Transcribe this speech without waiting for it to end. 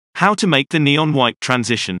How to make the neon white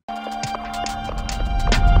transition.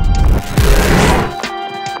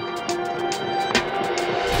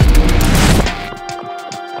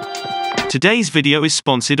 Today's video is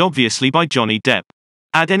sponsored obviously by Johnny Depp.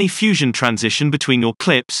 Add any Fusion transition between your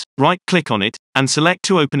clips, right-click on it, and select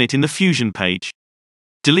to open it in the Fusion page.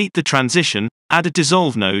 Delete the transition, add a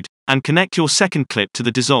dissolve node, and connect your second clip to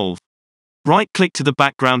the dissolve. Right-click to the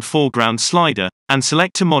background-foreground slider, and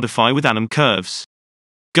select to modify with anim curves.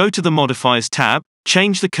 Go to the Modifiers tab,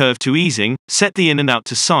 change the curve to easing, set the in and out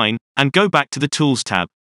to sine, and go back to the Tools tab.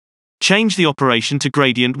 Change the operation to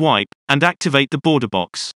gradient wipe, and activate the border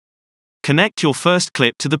box. Connect your first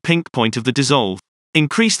clip to the pink point of the dissolve.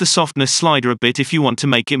 Increase the softness slider a bit if you want to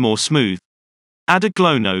make it more smooth. Add a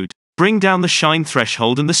glow node. Bring down the shine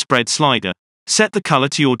threshold and the spread slider. Set the color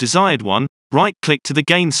to your desired one, right-click to the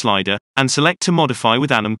gain slider, and select to modify with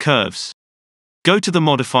anim curves. Go to the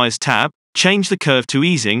Modifiers tab, change the curve to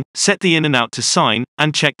easing, set the in and out to sine,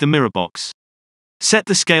 and check the mirror box. Set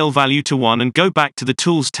the scale value to 1 and go back to the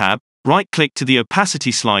Tools tab, right-click to the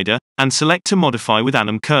opacity slider, and select to modify with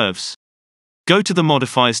anim curves. Go to the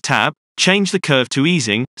Modifiers tab, change the curve to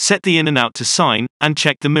easing, set the in and out to sine, and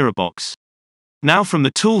check the mirror box. Now from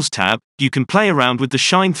the Tools tab, you can play around with the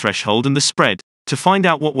shine threshold and the spread, to find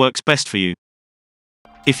out what works best for you.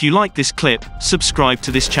 If you like this clip, subscribe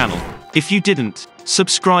to this channel. If you didn't,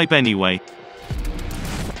 subscribe anyway.